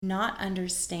Not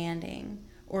understanding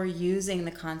or using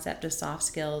the concept of soft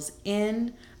skills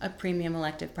in a premium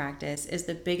elective practice is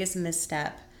the biggest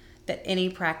misstep that any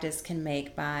practice can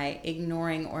make by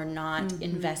ignoring or not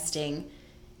investing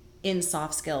in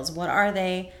soft skills. What are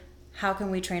they? How can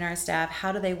we train our staff?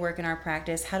 How do they work in our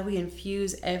practice? How do we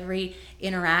infuse every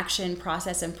interaction,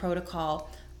 process, and protocol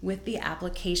with the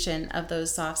application of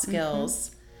those soft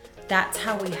skills? That's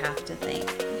how we have to think.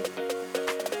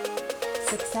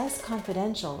 Success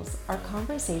Confidentials are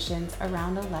conversations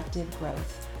around elective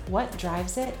growth. What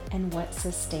drives it and what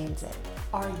sustains it?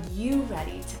 Are you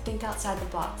ready to think outside the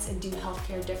box and do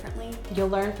healthcare differently? You'll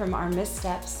learn from our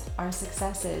missteps, our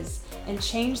successes, and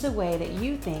change the way that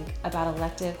you think about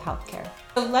elective healthcare.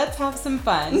 So let's have some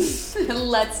fun.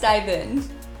 Let's dive in.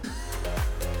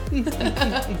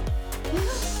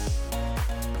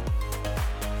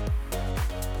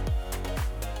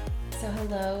 So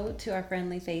hello to our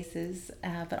friendly faces,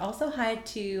 but also hi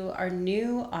to our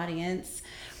new audience.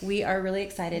 We are really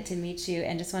excited to meet you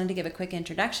and just wanted to give a quick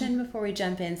introduction before we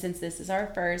jump in since this is our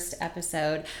first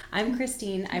episode. I'm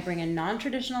Christine. I bring a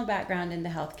non-traditional background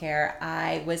into healthcare.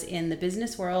 I was in the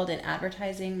business world in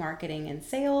advertising, marketing, and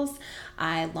sales.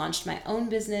 I launched my own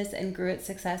business and grew it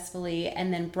successfully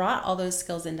and then brought all those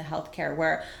skills into healthcare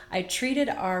where I treated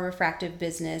our refractive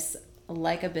business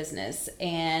like a business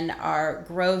and our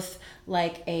growth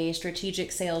like a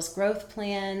strategic sales growth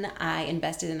plan. I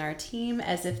invested in our team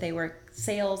as if they were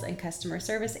sales and customer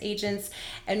service agents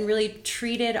and really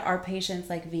treated our patients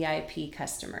like VIP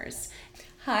customers.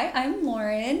 Hi, I'm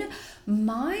Lauren.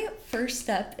 My first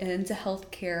step into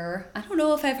healthcare, I don't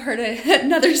know if I've heard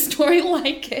another story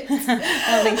like it.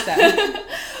 I don't think so.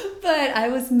 But I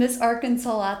was Miss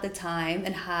Arkansas at the time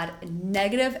and had a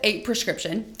 -8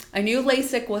 prescription. I knew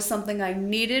LASIK was something I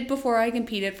needed before I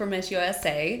competed for Miss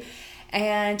USA.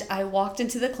 And I walked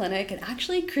into the clinic, and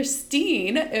actually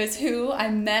Christine is who I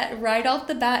met right off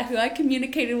the bat, who I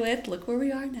communicated with. Look where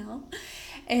we are now.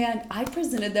 And I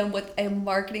presented them with a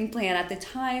marketing plan. At the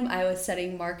time, I was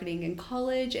studying marketing in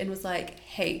college and was like,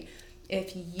 hey,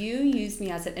 if you use me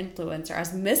as an influencer,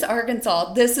 as Miss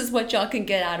Arkansas, this is what y'all can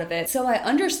get out of it. So I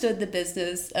understood the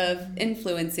business of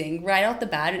influencing right off the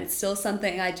bat, and it's still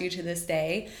something I do to this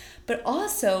day. But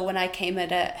also, when I came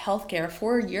into healthcare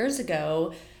 4 years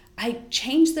ago, I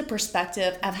changed the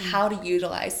perspective of how to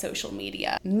utilize social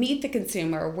media, meet the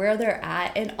consumer where they're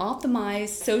at, and optimize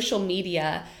social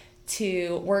media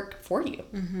to work for you.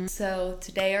 So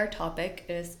today our topic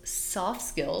is soft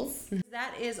skills.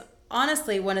 That is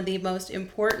honestly one of the most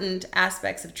important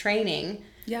aspects of training.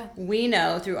 Yeah. We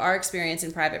know through our experience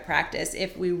in private practice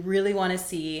if we really want to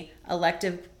see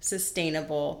elective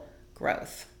sustainable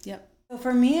growth. Yep. So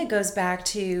for me, it goes back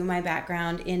to my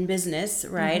background in business,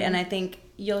 right? And I think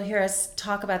you'll hear us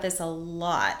talk about this a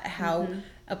lot, how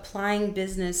applying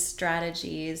business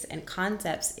strategies and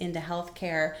concepts into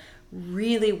healthcare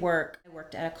really work. I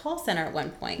worked at a call center at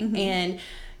one point, and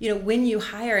when you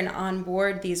hire and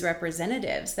onboard these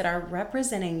representatives that are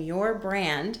representing your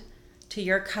brand to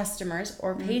your customers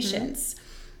or patients,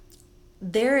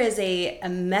 there is a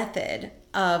method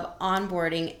of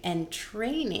onboarding and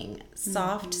training,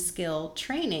 soft skill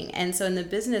training. And so in the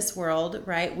business world,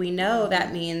 right, we know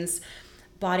that means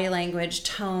body language,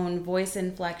 tone, voice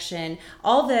inflection,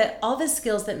 all the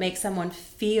skills that make someone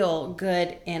feel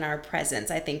good in our presence,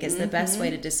 I think is the best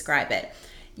way to describe it.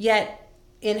 Yet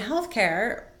in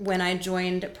healthcare, when I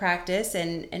joined practice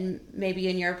and maybe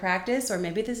in your practice, or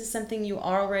maybe this is something you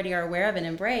already are aware of and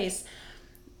embrace,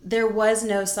 there was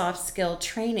no soft skill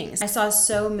training. I saw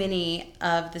so many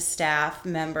of the staff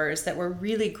members that were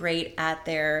really great at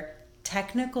their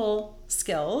technical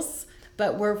skills,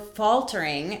 but were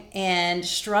faltering and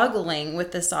struggling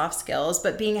with the soft skills,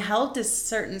 but being held to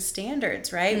certain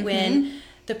standards, right? When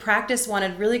the practice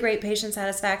wanted really great patient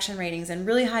satisfaction ratings and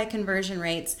really high conversion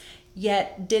rates,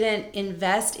 yet didn't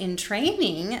invest in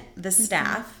training the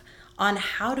staff on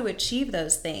how to achieve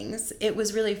those things, it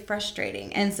was really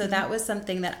frustrating. And so that was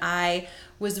something that I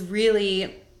was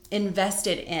really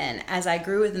invested in as I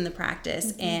grew within the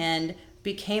practice and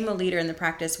became a leader in the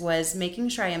practice, was making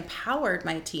sure I empowered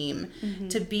my team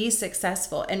to be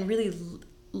successful and really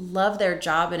love their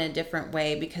job in a different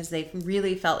way because they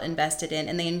really felt invested in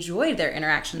and they enjoyed their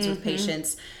interactions with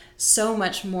patients so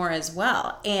much more as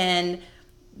well. And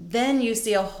then you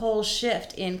see a whole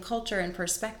shift in culture and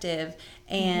perspective,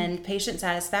 and patient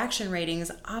satisfaction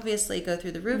ratings obviously go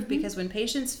through the roof because when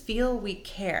patients feel we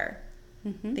care,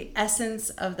 the essence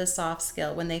of the soft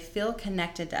skill, when they feel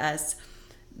connected to us,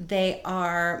 they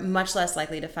are much less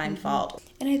likely to find fault.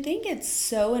 And I think it's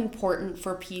so important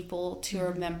for people to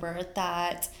remember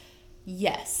that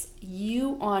yes,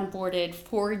 you onboarded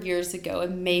 4 years ago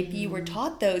and maybe you were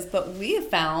taught those, but we have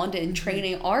found in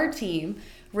training our team,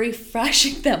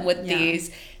 refreshing them with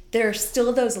these, there are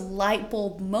still those light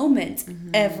bulb moments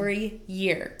every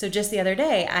year. So just the other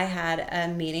day, I had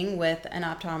a meeting with an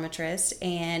optometrist,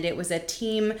 and it was a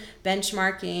team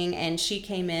benchmarking, and she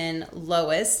came in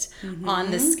lowest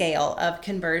on the scale of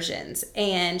conversions.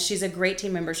 And she's a great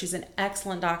team member. She's an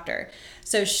excellent doctor.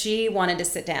 So she wanted to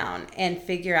sit down and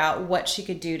figure out what she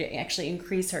could do to actually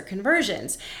increase her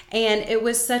conversions. And it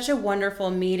was such a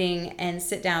wonderful meeting and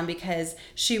sit down because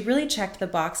she really checked the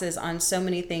boxes on so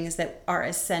many things that are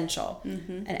essential.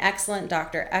 An excellent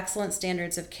doctor, excellent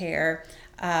standards of care,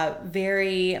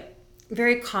 very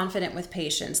confident with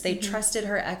patients. They trusted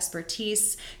her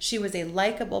expertise. She was a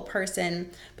likable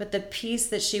person, but the piece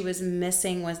that she was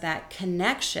missing was that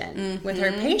connection with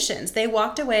her patients. They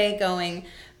walked away going,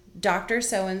 Dr.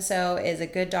 So-and-so is a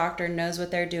good doctor, knows what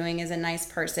they're doing, is a nice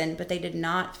person, but they did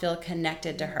not feel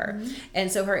connected to her.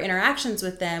 And so her interactions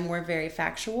with them were very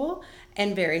factual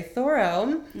and very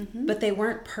thorough, but they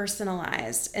weren't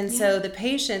personalized. And so the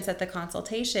patients at the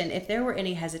consultation, if there were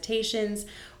any hesitations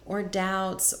or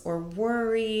doubts or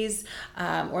worries,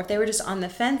 or if they were just on the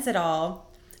fence at all,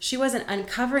 she wasn't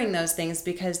uncovering those things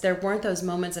because there weren't those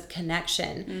moments of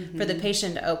connection for the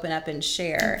patient to open up and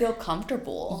share. And feel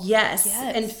comfortable. Yes.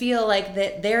 And feel like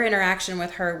that their interaction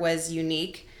with her was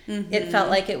unique. It felt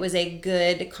like it was a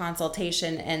good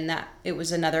consultation and that it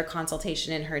was another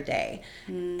consultation in her day.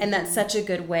 And that's such a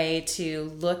good way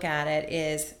to look at it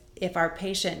is if our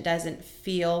patient doesn't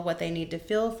feel what they need to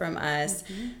feel from us,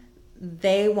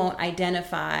 they won't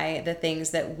identify the things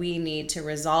that we need to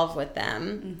resolve with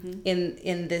them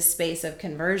in this space of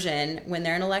conversion when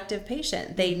they're an elective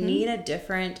patient. They need a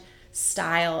different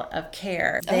style of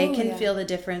care. They can feel the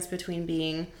difference between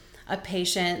being a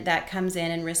patient that comes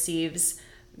in and receives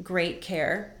great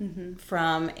care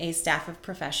from a staff of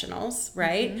professionals,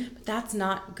 right? But that's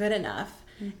not good enough.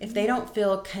 If they don't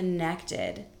feel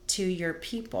connected to your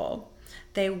people,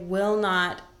 they will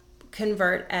not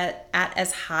convert at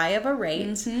as high of a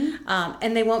rate,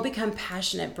 and they won't become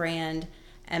passionate brand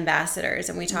ambassadors.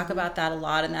 And we talk about that a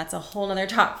lot, and that's a whole nother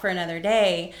talk for another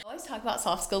day. I always talk about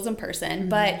soft skills in person,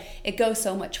 but it goes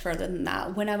so much further than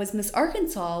that. When I was Miss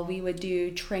Arkansas, we would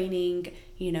do training,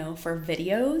 for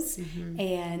videos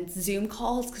and Zoom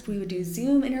calls, because we would do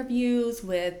Zoom interviews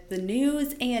with the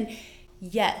news. And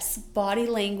yes, body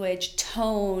language,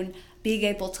 tone, being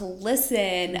able to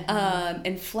listen,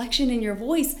 inflection in your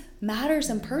voice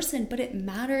matters in person, but it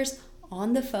matters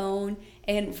on the phone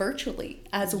and virtually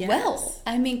as well.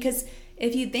 I mean, because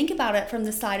if you think about it from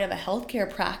the side of a healthcare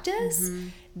practice,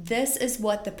 this is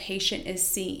what the patient is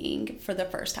seeing for the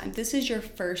first time. This is your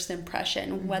first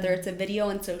impression, whether it's a video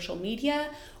on social media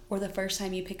or the first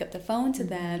time you pick up the phone to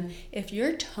them. If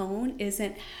your tone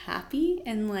isn't happy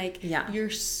and you're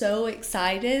so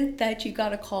excited that you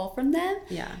got a call from them,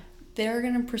 they're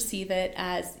going to perceive it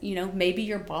as, maybe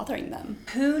you're bothering them.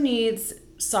 Who needs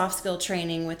soft skill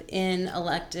training within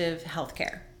elective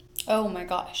healthcare? Oh my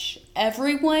gosh.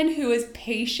 Everyone who is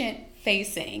patient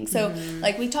facing. So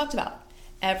like we talked about,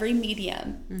 every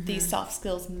medium, these soft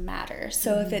skills matter.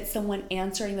 So if it's someone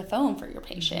answering the phone for your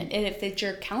patient, and if it's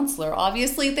your counselor,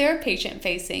 obviously they're patient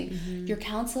facing, your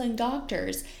counseling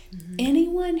doctors,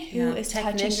 anyone who is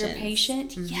touching your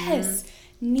patient,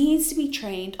 needs to be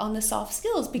trained on the soft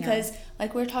skills, because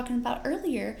like we were talking about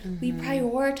earlier, we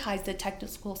prioritize the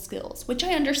technical skills, which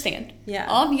I understand.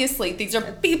 Obviously, these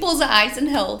are people's eyes and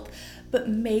health, but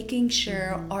making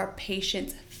sure our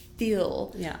patients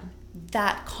feel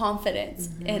that confidence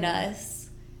in us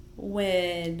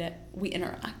when we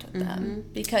interact with them,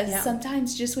 because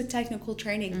sometimes just with technical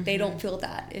training, they don't feel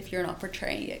that if you're not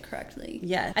portraying it correctly.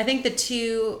 I think the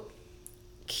two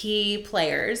key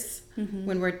players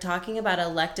when we're talking about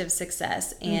elective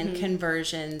success and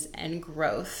conversions and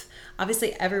growth,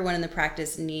 obviously everyone in the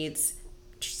practice needs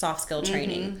soft skill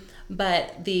training,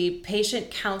 but the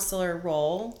patient counselor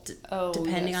role,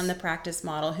 depending on the practice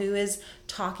model, who is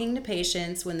talking to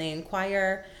patients when they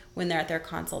inquire, when they're at their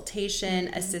consultation,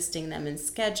 assisting them in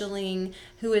scheduling,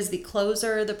 who is the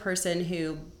closer, the person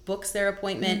who books their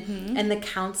appointment, and the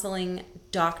counseling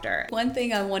doctor. One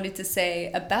thing I wanted to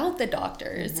say about the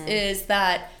doctors is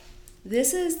that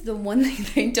this is the one thing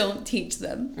they don't teach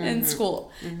them in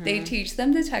school. They teach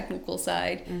them the technical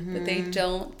side, but they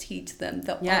don't teach them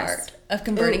the art of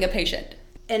converting a patient.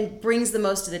 And brings the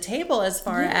most to the table as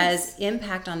far as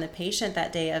impact on the patient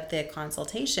that day of the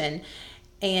consultation.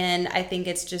 And I think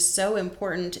it's just so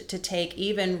important to take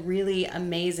even really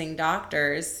amazing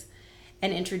doctors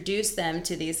and introduce them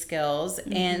to these skills.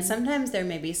 And sometimes there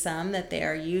may be some that they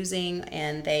are using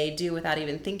and they do without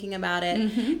even thinking about it.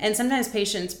 And sometimes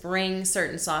patients bring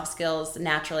certain soft skills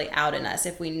naturally out in us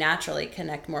if we naturally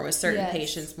connect more with certain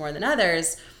patients more than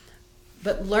others.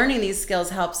 But learning these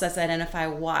skills helps us identify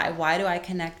why. Why do I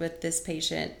connect with this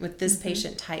patient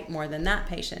patient type more than that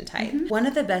patient type? One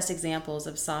of the best examples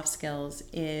of soft skills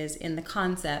is in the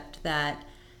concept that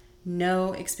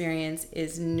no experience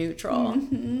is neutral.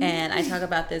 And I talk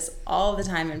about this all the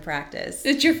time in practice.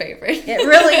 It's your favorite. It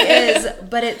really is,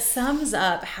 but it sums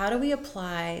up how do we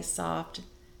apply soft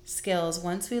skills.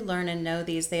 Once we learn and know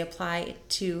these, they apply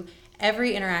to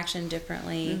every interaction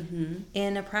differently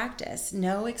in a practice.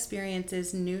 No experience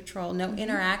is neutral. No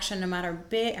interaction, no matter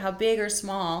how big or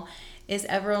small, is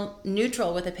ever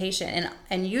neutral with a patient.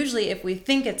 And usually if we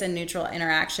think it's a neutral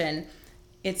interaction,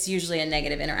 it's usually a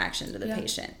negative interaction to the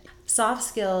patient. Soft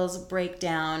skills break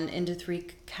down into 3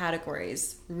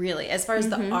 categories, really, as far as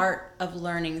the art of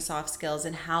learning soft skills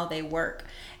and how they work.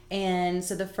 And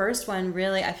so the first one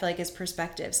really, I feel like, is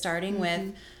perspective, starting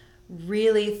with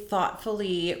really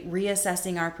thoughtfully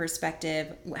reassessing our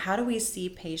perspective. How do we see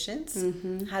patients?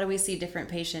 How do we see different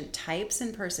patient types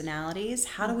and personalities?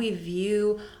 How do we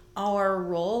view our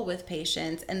role with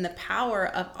patients and the power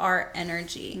of our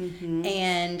energy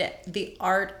and the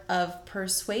art of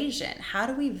persuasion? How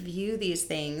do we view these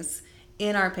things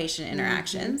in our patient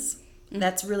interactions?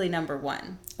 That's really number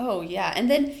one. Oh, yeah. And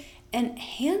then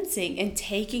enhancing and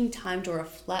taking time to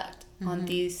reflect on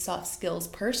these soft skills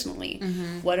personally.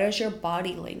 What does your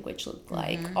body language look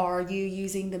like? Are you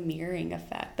using the mirroring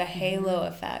effect, the halo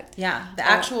effect? Yeah, the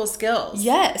actual skills.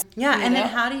 Yes. Yeah, and then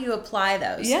how do you apply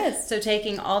those? Yes. So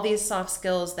taking all these soft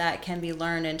skills that can be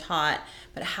learned and taught,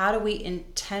 but how do we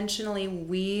intentionally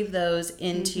weave those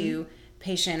into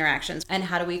patient interactions? And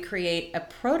how do we create a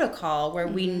protocol where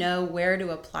we know where to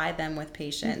apply them with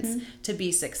patients to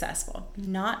be successful?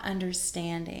 Not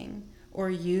understanding or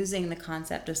using the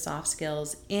concept of soft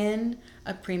skills in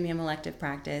a premium elective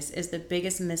practice is the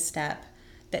biggest misstep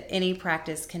that any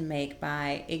practice can make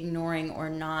by ignoring or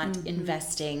not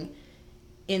investing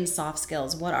in soft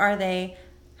skills. What are they?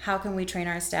 How can we train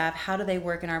our staff? How do they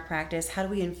work in our practice? How do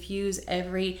we infuse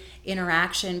every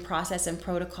interaction, process, and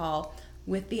protocol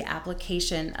with the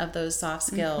application of those soft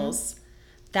skills?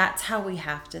 That's how we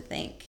have to think.